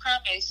 And I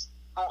promise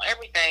on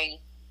everything,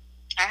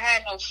 I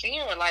had no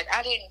fear. Like,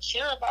 I didn't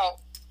care about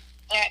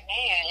that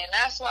man. And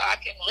that's why I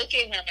can look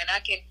at him and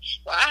I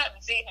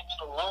haven't seen him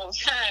in a long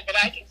time, but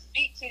I can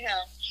speak to him.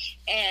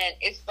 And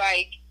it's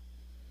like,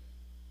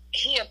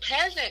 he a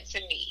peasant to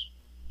me.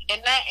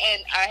 And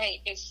I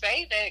hate to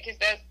say that because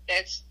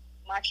that's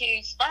my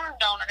kid's sperm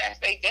donor, that's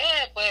their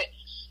dad, but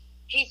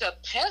he's a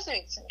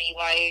peasant to me.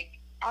 Like,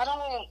 I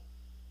don't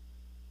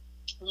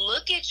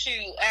look at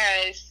you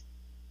as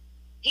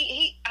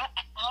I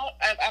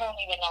don't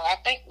even know. I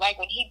think, like,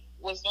 when he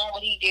was doing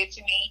what he did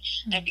to me,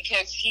 and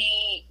because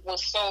he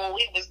was a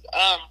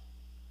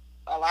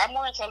lot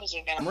more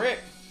intelligent than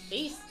Rick.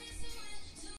 Peace.